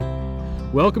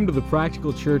Welcome to the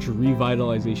Practical Church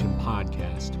Revitalization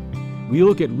Podcast. We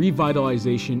look at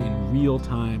revitalization in real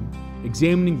time,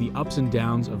 examining the ups and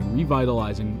downs of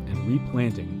revitalizing and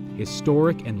replanting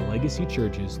historic and legacy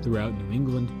churches throughout New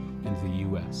England and the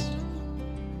U.S.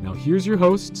 Now here's your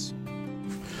hosts.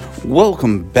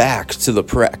 Welcome back to the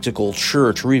Practical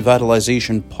Church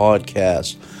Revitalization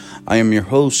Podcast. I am your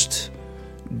host,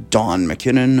 Don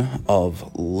McKinnon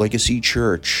of Legacy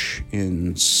Church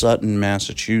in Sutton,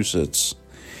 Massachusetts.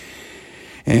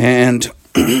 And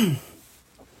the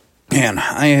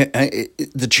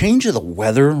change of the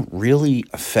weather really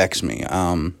affects me.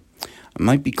 I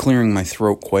might be clearing my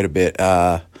throat quite a bit.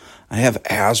 I have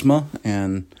asthma,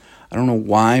 and I don't know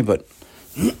why, but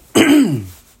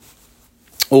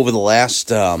over the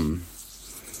last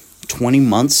 20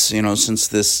 months, since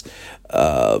this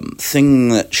thing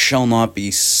that shall not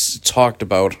be talked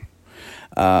about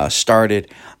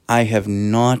started, I have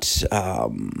not...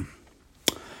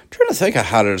 trying to think of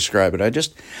how to describe it. I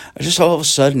just all of a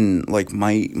sudden, like,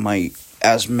 my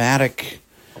asthmatic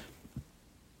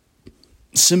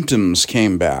symptoms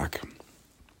came back,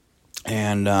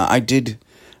 and I did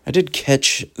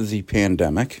catch the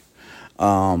pandemic,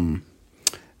 and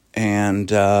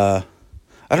I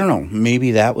don't know,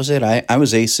 maybe that was it. I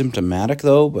was asymptomatic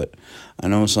though, but I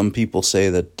know some people say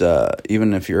that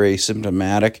even if you're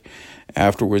asymptomatic,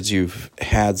 afterwards you've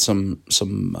had some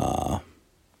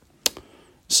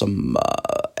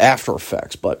after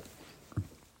effects. But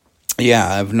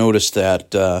yeah, I've noticed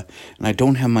that, and I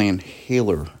don't have my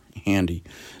inhaler handy.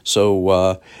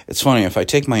 So it's funny, if I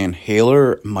take my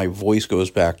inhaler, my voice goes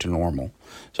back to normal.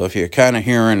 So if you're kind of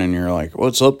hearing and you're like,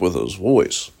 what's up with his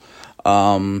voice?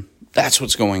 That's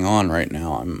what's going on right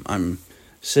now. I'm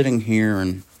sitting here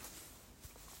and,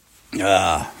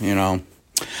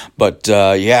 But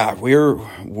yeah,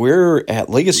 we're at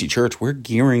Legacy Church. We're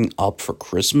gearing up for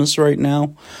Christmas right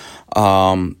now,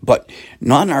 but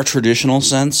not in our traditional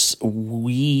sense.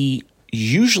 We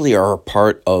usually are a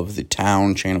part of the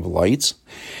town chain of lights,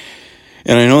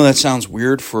 and I know that sounds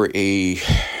weird for a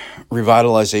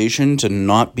revitalization to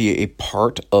not be a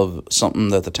part of something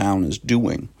that the town is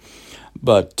doing,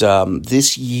 but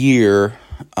this year,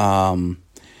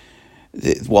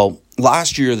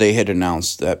 last year they had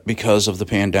announced that because of the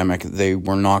pandemic, they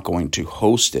were not going to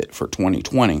host it for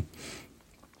 2020.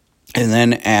 And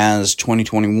then as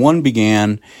 2021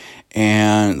 began,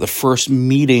 and the first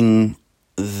meeting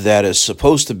that is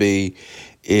supposed to be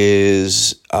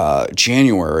is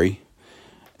January,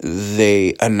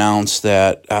 they announced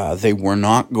that they were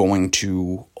not going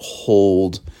to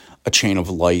hold a chain of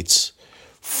lights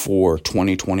for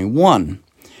 2021.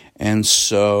 And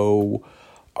so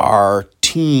our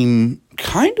team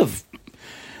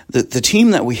the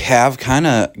team that we have kind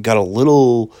of got a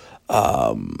little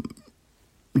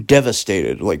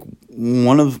devastated. Like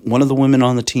one of the women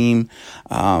on the team,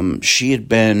 she had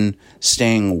been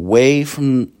staying away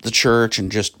from the church and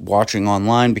just watching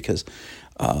online because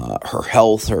her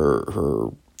health,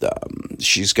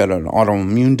 she's got an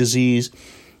autoimmune disease.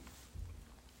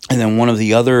 And then one of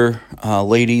the other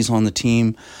ladies on the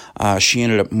team, she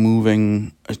ended up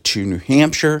moving to New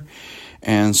Hampshire.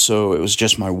 And so it was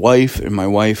just my wife, and my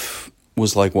wife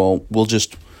was like, well, we'll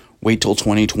just wait till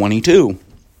 2022.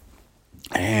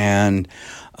 And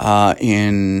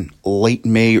in late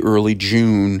May, early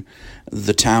June,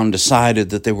 the town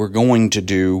decided that they were going to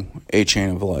do a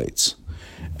chain of lights.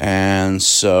 And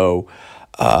so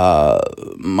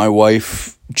my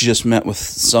wife just met with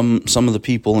some of the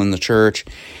people in the church,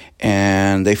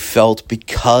 and they felt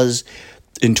because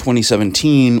in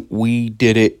 2017, we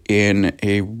did it in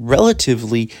a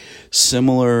relatively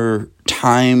similar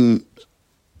time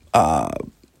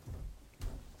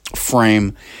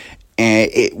frame, and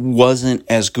it wasn't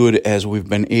as good as we've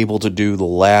been able to do the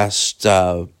last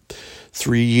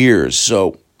 3 years.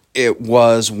 So it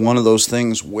was one of those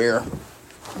things where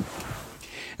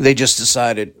they just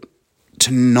decided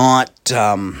to not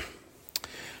do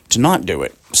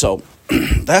it. So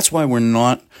that's why we're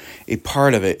not a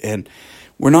part of it, and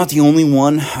we're not the only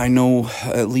one. I know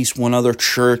at least one other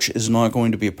church is not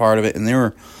going to be a part of it, and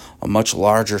they're a much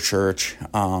larger church.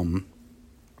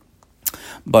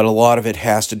 But a lot of it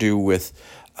has to do with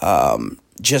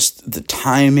just the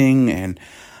timing and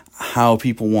how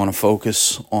people want to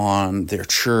focus on their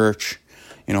church,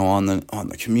 on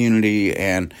the community,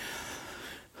 and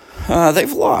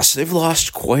they've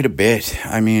lost quite a bit.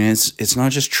 I mean, it's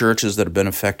not just churches that have been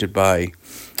affected by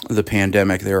the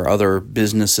pandemic. There are other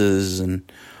businesses and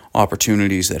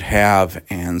opportunities that have,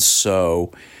 and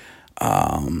so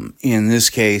in this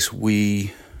case,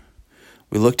 we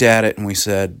looked at it and we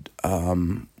said,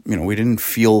 we didn't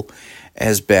feel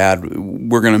as bad.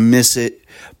 We're going to miss it,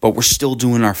 but we're still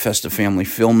doing our Festive Family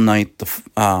Film Night.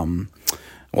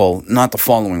 Well, not the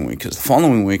following week, because the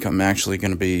following week I'm actually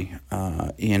going to be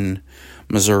in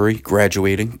Missouri,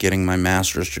 graduating, getting my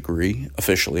master's degree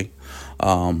officially.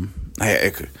 I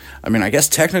guess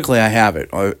technically I have it.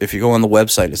 If you go on the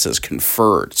website, it says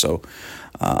conferred, so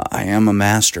I am a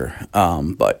master.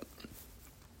 But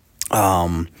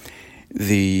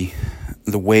the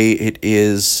way it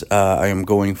is, I am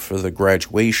going for the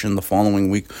graduation the following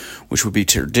week, which would be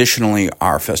traditionally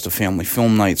our Festive Family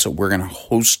Film Night. So we're going to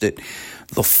host it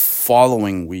the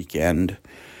following weekend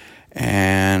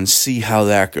and see how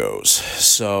that goes.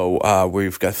 So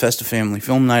we've got Festive Family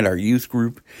Film Night. Our youth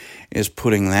group is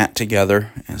putting that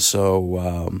together, and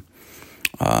so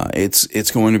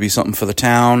it's going to be something for the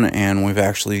town. And we've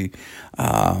actually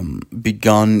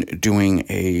begun doing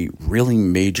a really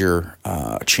major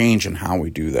change in how we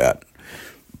do that.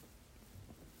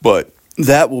 But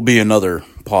that will be another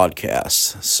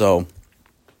podcast. So.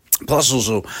 Plus,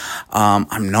 also,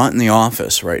 I'm not in the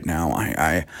office right now.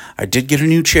 I did get a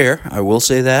new chair. I will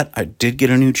say that. I did get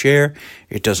a new chair.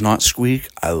 It does not squeak.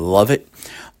 I love it.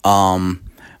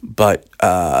 But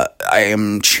I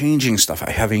am changing stuff.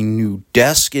 I have a new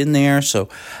desk in there, so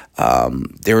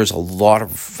there is a lot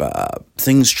of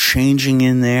things changing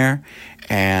in there.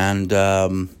 And,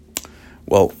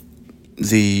 over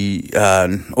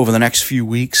the next few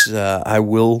weeks, I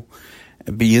will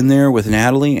be in there with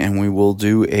Natalie, and we will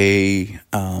do a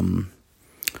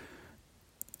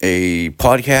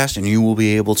podcast, and you will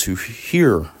be able to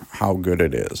hear how good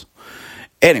it is.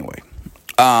 Anyway,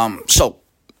 so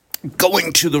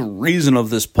going to the reason of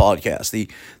this podcast, the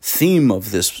theme of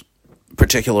this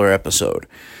particular episode,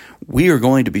 we are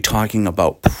going to be talking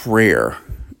about prayer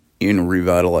in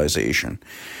revitalization.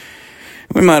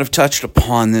 We might have touched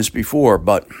upon this before,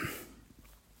 but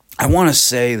I want to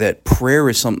say that prayer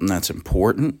is something that's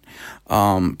important.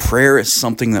 Prayer is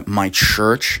something that my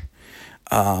church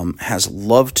has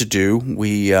loved to do.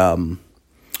 We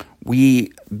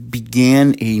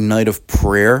began a night of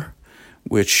prayer,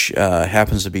 which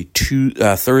happens to be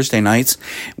Thursday nights.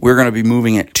 We're going to be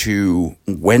moving it to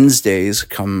Wednesdays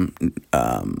come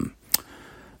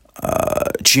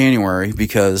January,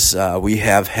 because we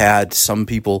have had some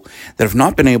people that have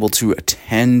not been able to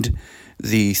attend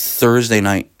the Thursday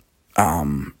night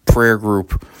prayer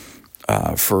group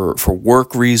for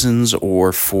work reasons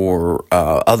or for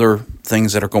other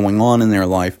things that are going on in their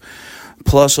life.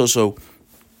 Plus, also,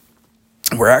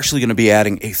 we're actually going to be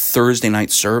adding a Thursday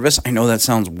night service. I know that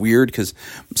sounds weird because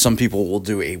some people will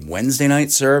do a Wednesday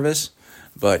night service,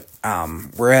 but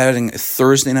we're adding a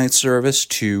Thursday night service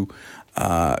to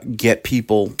get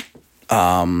people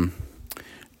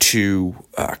to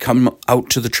come out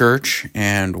to the church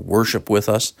and worship with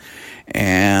us.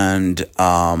 And,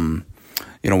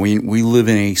 we live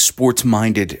in a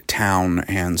sports-minded town,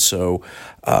 and so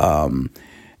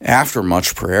after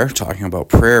much prayer, talking about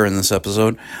prayer in this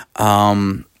episode,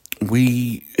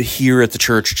 we here at the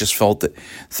church just felt that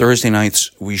Thursday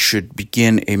nights we should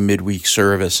begin a midweek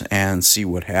service and see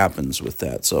what happens with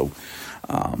that. So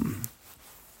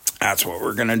that's what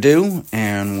we're going to do,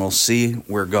 and we'll see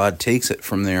where God takes it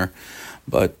from there.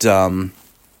 But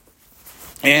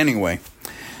anyway,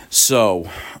 so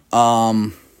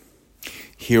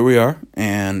here we are,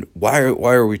 and why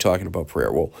are we talking about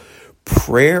prayer? Well,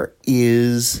 prayer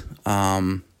is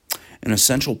an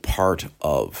essential part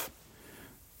of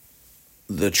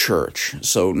the church.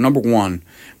 So number one,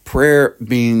 prayer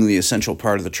being the essential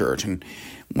part of the church. And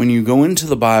when you go into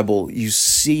the Bible, you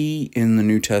see in the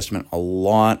New Testament a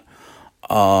lot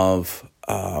of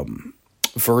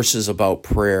verses about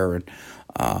prayer. And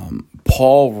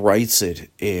Paul writes it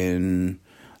in,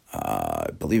 I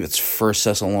believe it's 1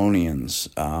 Thessalonians,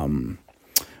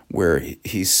 where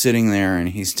he's sitting there and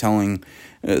he's telling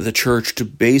the church to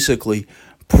basically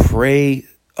pray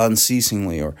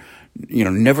unceasingly, or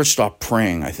never stop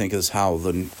praying, I think is how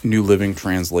the New Living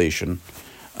Translation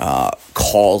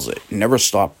calls it. Never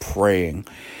stop praying.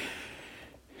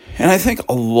 And I think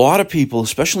a lot of people,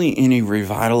 especially in a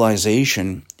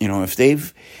revitalization, if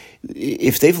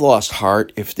they've lost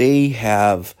heart, if they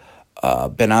have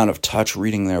been out of touch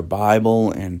reading their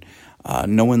Bible and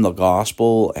knowing the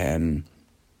gospel and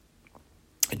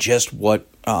just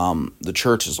what the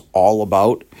church is all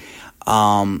about,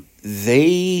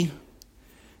 they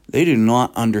do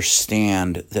not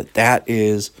understand that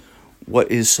is what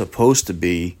is supposed to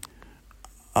be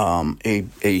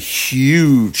a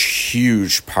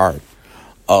huge part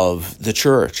of the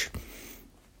church.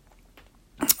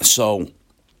 So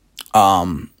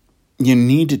you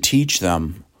need to teach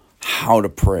them how to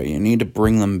pray. You need to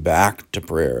bring them back to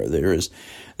prayer. There's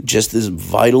just this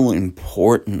vital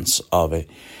importance of it.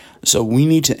 So we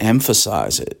need to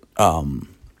emphasize it.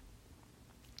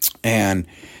 And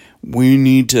we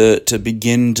need to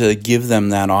begin to give them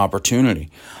that opportunity.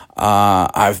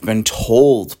 I've been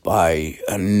told by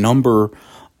a number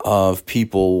of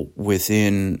people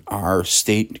within our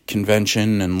state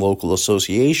convention and local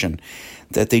association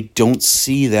that they don't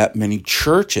see that many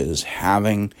churches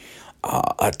having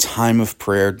a time of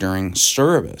prayer during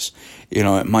service.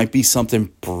 It might be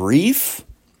something brief,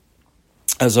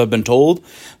 as I've been told,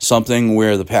 something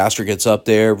where the pastor gets up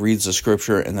there, reads the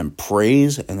scripture, and then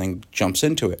prays, and then jumps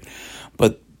into it.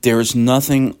 But there's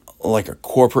nothing like a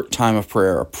corporate time of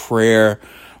prayer, a prayer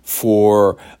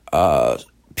for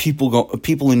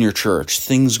people in your church,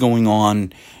 things going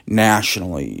on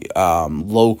nationally,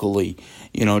 locally,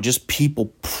 just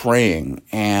people praying.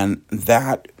 And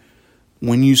that,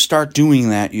 when you start doing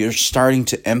that, you're starting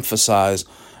to emphasize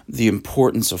the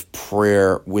importance of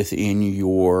prayer within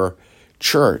your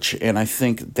church. And I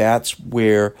think that's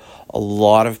where a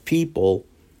lot of people,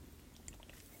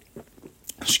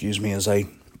 excuse me as I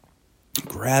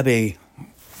grab a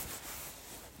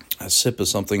sip of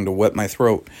something to wet my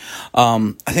throat.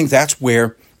 I think that's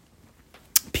where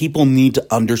people need to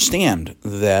understand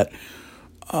that,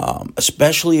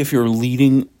 especially if you're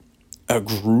leading a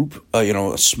group,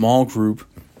 a small group,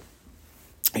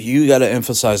 you got to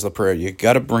emphasize the prayer. You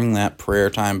got to bring that prayer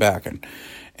time back,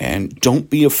 and don't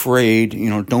be afraid.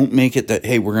 Don't make it that,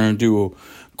 hey, we're going to do a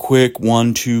quick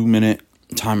 1-2 minute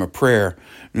time of prayer.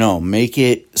 No, make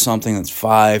it something that's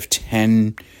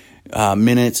 5-10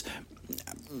 minutes.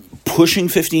 Pushing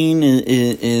 15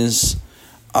 is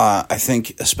I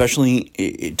think,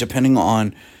 especially depending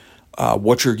on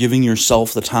what you're giving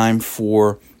yourself the time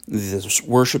for this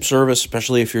worship service,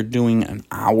 especially if you're doing an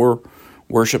hour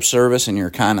worship service and you're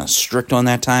kind of strict on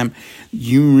that time,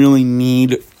 you really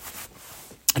need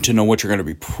to know what you're going to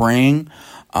be praying.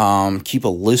 Keep a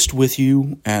list with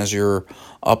you as you're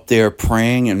up there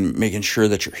praying and making sure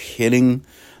that you're hitting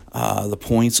the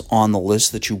points on the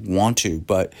list that you want to.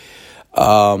 But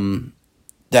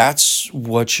that's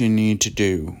what you need to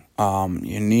do.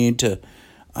 You need to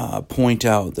point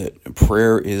out that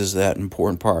prayer is that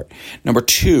important part. Number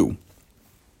 2,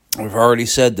 we've already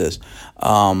said this.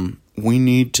 We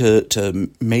need to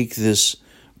make this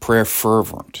prayer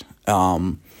fervent.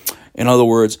 In other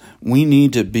words, we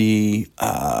need to be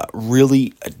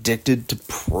really addicted to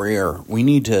prayer. We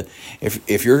need to,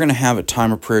 if you're going to have a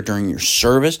time of prayer during your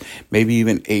service, maybe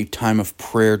even a time of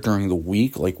prayer during the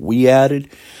week, like we added,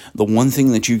 the one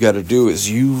thing that you got to do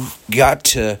is you've got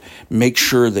to make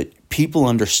sure that people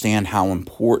understand how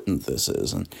important this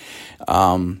is. And,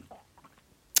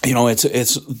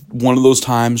 it's one of those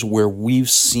times where we've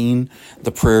seen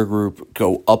the prayer group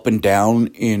go up and down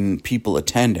in people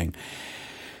attending.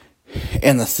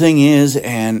 And the thing is,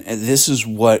 and this is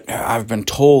what I've been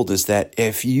told, is that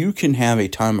if you can have a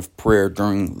time of prayer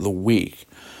during the week,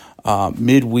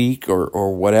 midweek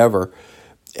or whatever,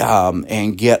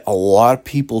 and get a lot of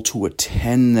people to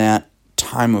attend that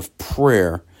time of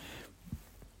prayer,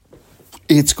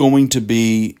 it's going to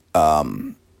be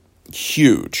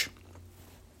huge.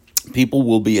 People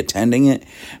will be attending it.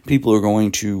 People are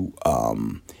going to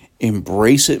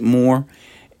embrace it more.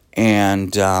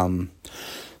 And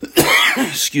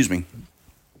excuse me,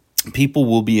 people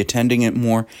will be attending it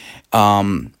more,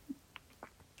 and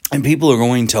people are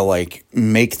going to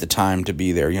make the time to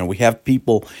be there. We have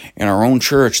people in our own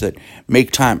church that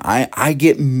make time. I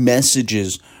get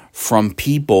messages from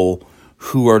people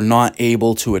who are not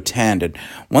able to attend. And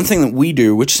one thing that we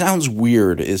do, which sounds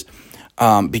weird, is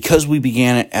because we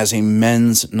began it as a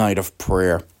men's night of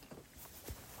prayer,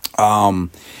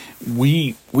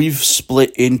 we've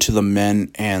split into the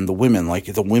men and the women. Like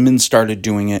the women started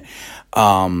doing it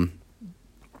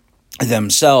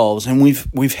themselves, and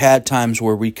we've had times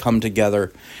where we come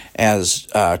together as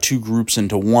two groups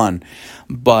into one.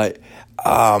 But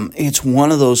it's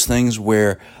one of those things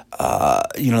where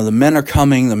the men are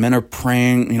coming, the men are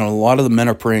praying. A lot of the men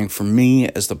are praying for me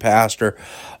as the pastor,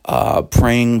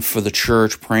 praying for the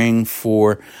church, praying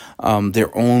for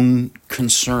their own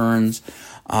concerns.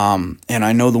 And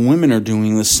I know the women are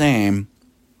doing the same,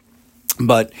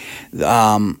 but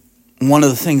one of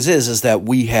the things is that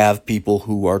we have people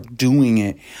who are doing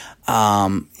it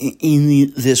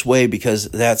in this way because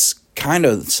that's kind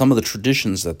of some of the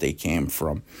traditions that they came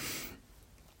from.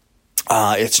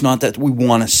 It's not that we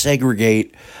want to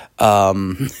segregate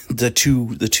the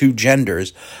two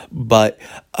genders, but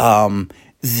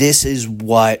this is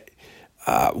what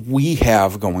we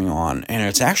have going on, and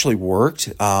it's actually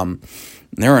worked.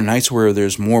 There are nights where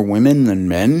there's more women than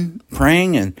men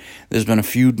praying, and there's been a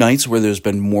few nights where there's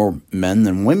been more men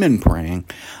than women praying.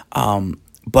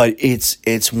 But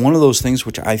it's one of those things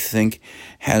which I think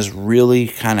has really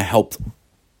kind of helped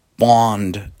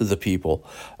bond the people.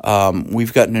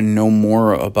 We've gotten to know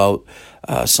more about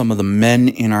some of the men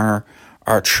in our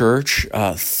church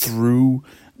through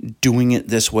doing it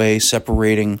this way,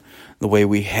 separating the way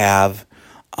we have,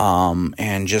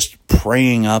 and just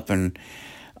praying up and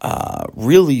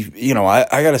really,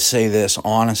 I got to say this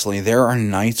honestly, there are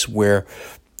nights where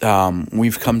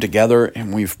we've come together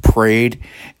and we've prayed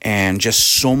and just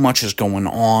so much is going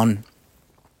on.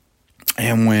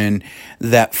 And when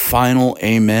that final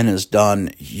amen is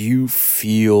done, you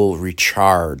feel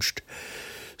recharged.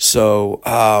 So,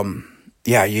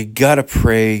 you got to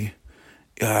pray,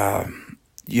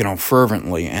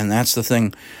 fervently. And that's the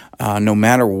thing. No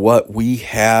matter what, we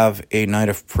have a night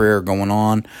of prayer going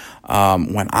on.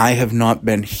 When I have not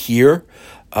been here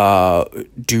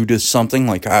due to something,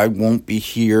 like I won't be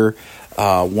here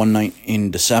one night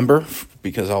in December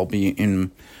because I'll be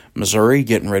in Missouri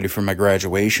getting ready for my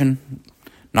graduation.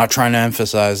 Not trying to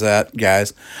emphasize that,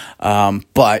 guys.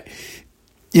 But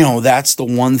that's the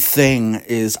one thing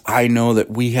is I know that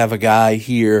we have a guy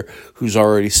here who's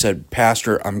already said,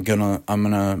 Pastor, I'm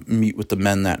gonna meet with the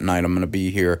men that night. I'm gonna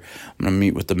be here. I'm gonna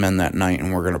meet with the men that night,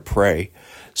 and we're gonna pray.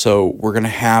 So we're gonna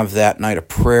have that night of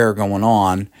prayer going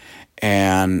on,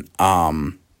 and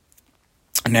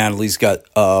Natalie's got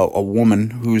a woman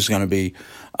who's gonna be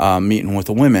meeting with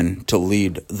the women to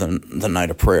lead the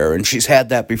night of prayer, and she's had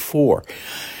that before.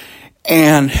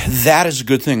 And that is a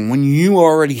good thing. When you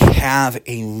already have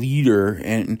a leader,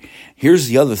 and here's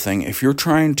the other thing, if you're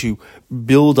trying to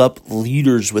build up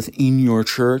leaders within your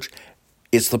church,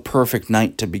 it's the perfect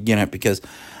night to begin it because,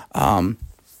 all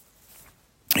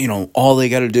they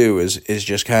got to do is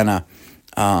just kind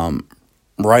of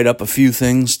write up a few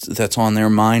things that's on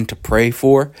their mind to pray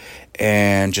for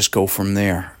and just go from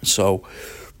there. So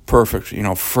perfect,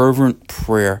 fervent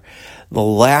prayer. The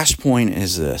last point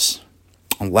is this.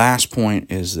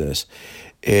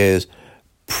 Is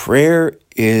prayer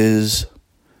is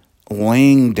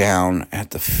laying down at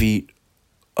the feet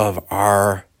of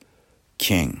our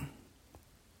King.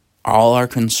 All our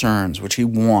concerns, which he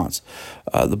wants.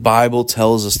 The Bible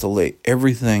tells us to lay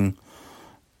everything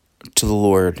to the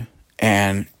Lord.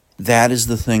 And that is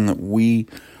the thing that we've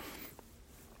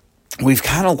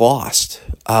kind of lost.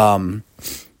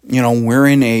 We're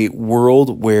in a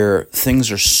world where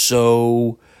things are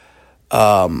so...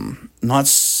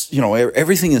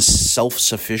 everything is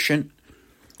self-sufficient.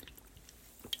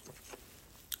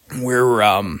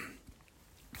 We're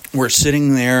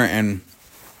sitting there and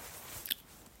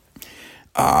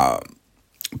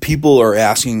people are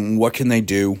asking, what can they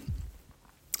do?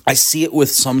 I see it with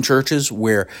some churches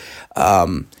where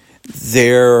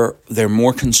they're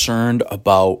more concerned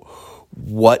about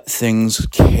what things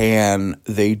can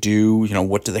they do,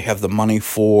 what do they have the money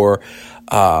for,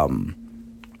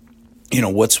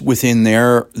 what's within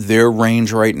their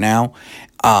range right now.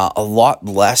 A lot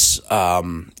less,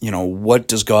 what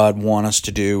does God want us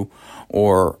to do?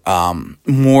 Or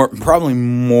probably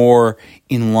more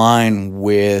in line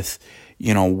with,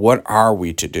 what are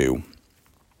we to do?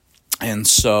 And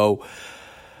so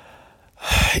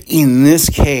in this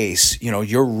case,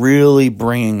 you're really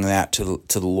bringing that to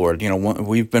the Lord.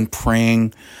 We've been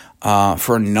praying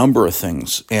for a number of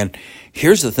things. And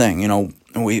here's the thing,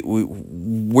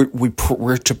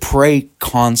 we're to pray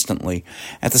constantly.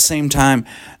 At the same time,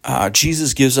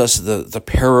 Jesus gives us the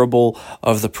parable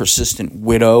of the persistent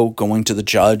widow going to the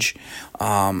judge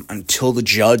until the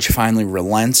judge finally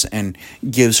relents and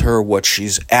gives her what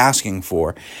she's asking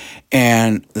for.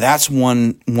 And that's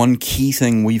one key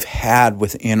thing we've had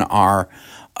within our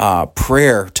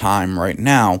prayer time right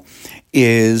now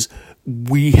is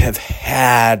we have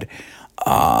had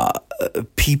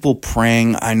people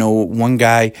praying. I know one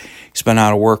guy, he's been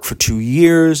out of work for 2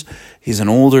 years. He's an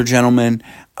older gentleman.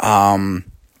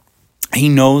 He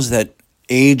knows that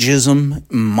ageism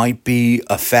might be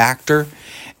a factor,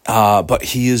 but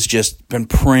he has just been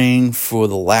praying for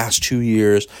the last 2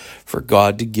 years for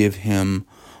God to give him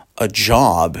a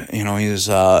job. He's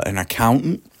an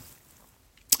accountant,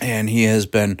 and he has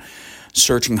been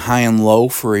searching high and low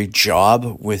for a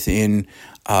job within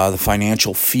the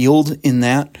financial field in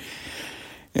that.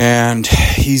 And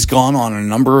he's gone on a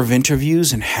number of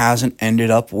interviews and hasn't ended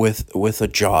up with a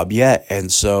job yet. And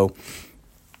so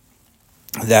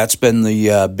that's been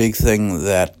the big thing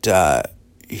that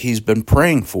he's been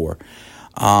praying for.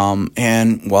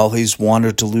 And while he's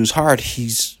wanted to lose heart,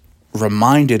 he's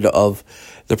reminded of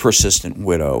the persistent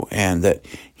widow and that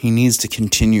he needs to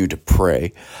continue to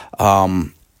pray.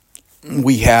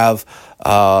 We have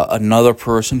another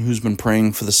person who's been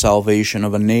praying for the salvation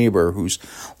of a neighbor who's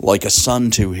like a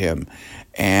son to him.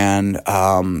 And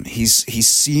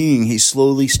he's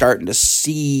slowly starting to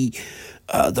see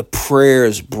the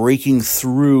prayers breaking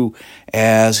through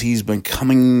as he's been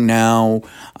coming now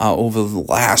over the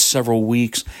last several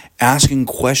weeks, asking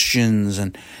questions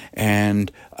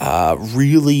and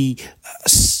really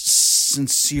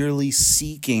sincerely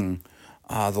seeking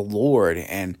the Lord.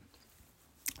 And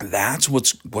that's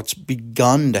what's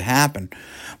begun to happen.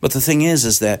 But the thing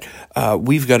is that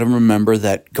we've got to remember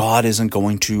that God isn't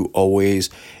going to always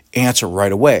answer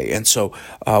right away. And so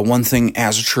one thing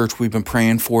as a church we've been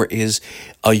praying for is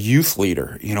a youth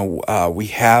leader. We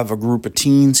have a group of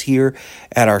teens here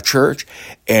at our church,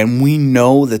 and we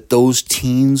know that those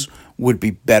teens would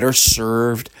be better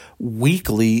served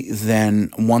weekly than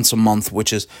once a month,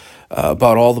 which is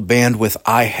about all the bandwidth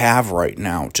I have right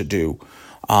now to do.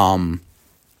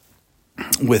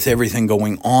 With everything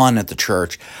going on at the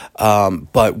church,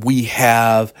 but we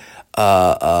have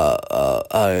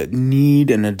a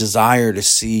need and a desire to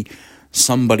see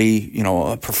somebody,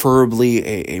 preferably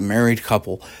a married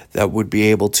couple, that would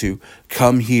be able to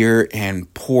come here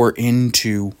and pour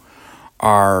into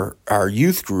our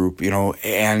youth group,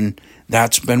 and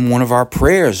that's been one of our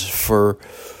prayers for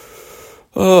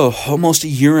almost a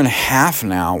year and a half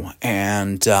now.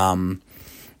 And I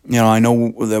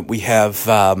know that we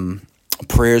have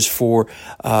prayers for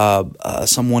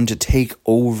someone to take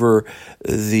over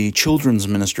the children's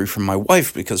ministry from my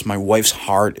wife, because my wife's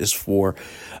heart is for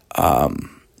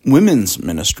women's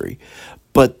ministry.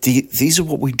 But these are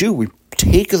what we do. We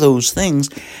take those things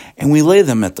and we lay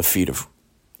them at the feet of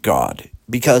God,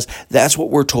 because that's what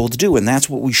we're told to do, and that's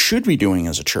what we should be doing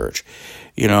as a church.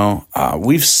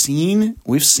 We've seen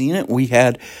it. We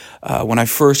had, when I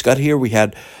first got here, we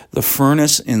had the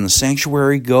furnace in the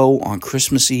sanctuary go on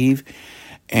Christmas Eve.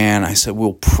 And I said,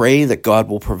 we'll pray that God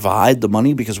will provide the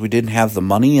money, because we didn't have the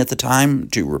money at the time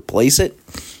to replace it.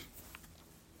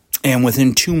 And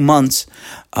within 2 months,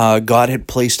 God had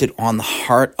placed it on the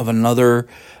heart of another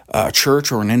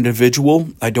church or an individual.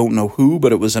 I don't know who,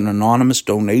 but it was an anonymous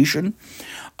donation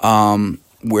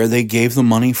where they gave the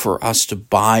money for us to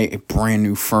buy a brand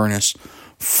new furnace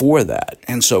for that.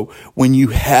 And so when you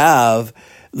have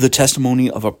the testimony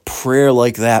of a prayer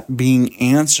like that being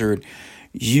answered,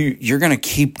 you're going to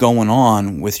keep going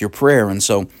on with your prayer. And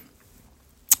so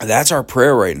that's our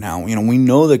prayer right now. We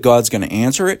know that God's going to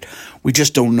answer it. We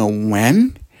just don't know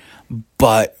when,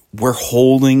 but we're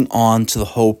holding on to the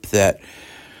hope that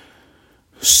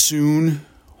soon,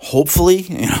 hopefully,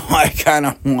 I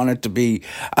want it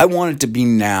to be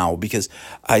now, because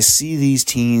I see these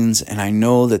teens and I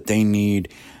know that they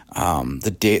need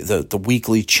the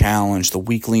weekly challenge, the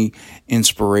weekly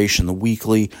inspiration, the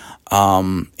weekly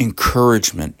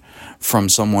encouragement from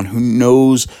someone who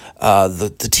knows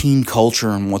the teen culture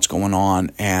and what's going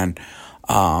on. And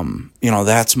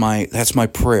that's my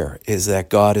prayer, is that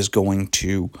God is going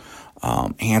to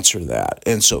answer that.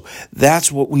 And so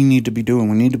that's what we need to be doing.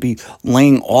 We need to be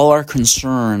laying all our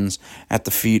concerns at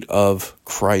the feet of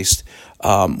Christ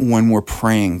when we're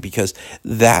praying, because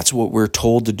that's what we're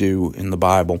told to do in the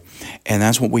Bible, and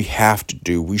that's what we have to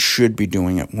do. We should be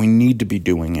doing it. We need to be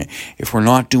doing it. If we're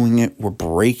not doing it, we're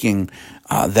breaking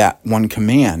that one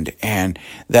command, and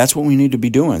that's what we need to be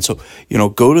doing. So,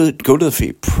 go to the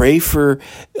feet. Pray for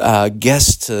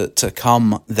guests to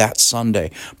come that Sunday.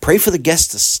 Pray for the guests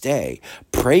to stay.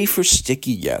 Pray for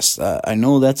sticky guests. I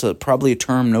know that's probably a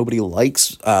term nobody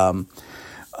likes.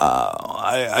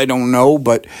 I don't know,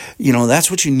 but that's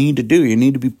what you need to do. You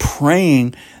need to be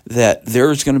praying that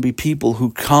there's going to be people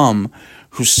who come,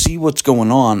 who see what's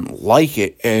going on, like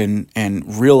it, and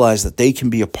realize that they can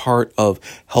be a part of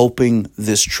helping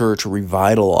this church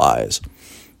revitalize.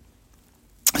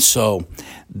 So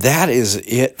that is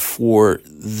it for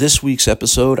this week's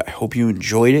episode. I hope you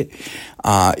enjoyed it.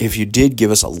 If you did, give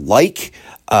us a like,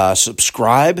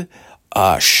 subscribe,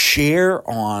 share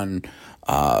on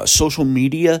social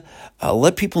media.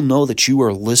 Let people know that you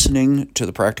are listening to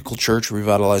the Practical Church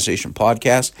Revitalization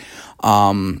Podcast.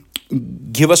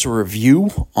 Give us a review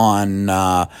on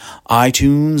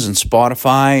iTunes and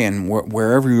Spotify and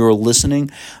wherever you're listening.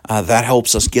 That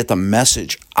helps us get the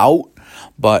message out.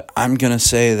 But I'm going to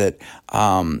say that,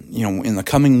 in the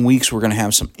coming weeks, we're going to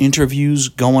have some interviews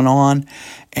going on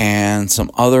and some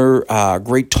other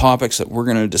great topics that we're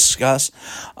going to discuss.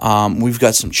 We've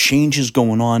got some changes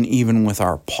going on even with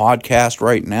our podcast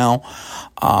right now,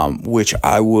 which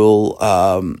I will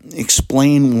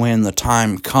explain when the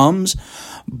time comes.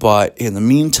 But in the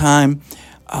meantime,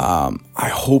 I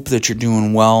hope that you're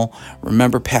doing well.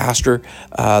 Remember, Pastor,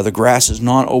 the grass is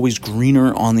not always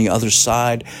greener on the other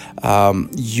side.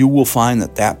 You will find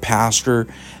that pastor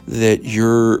that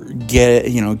you're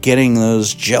getting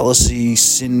those jealousy,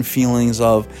 sin feelings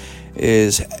of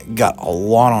is got a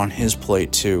lot on his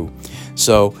plate too.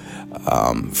 So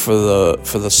for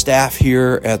the staff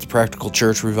here at the Practical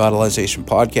Church Revitalization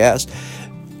Podcast,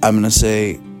 I'm going to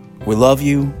say we love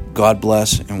you, God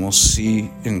bless, and we'll see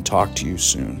and talk to you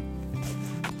soon.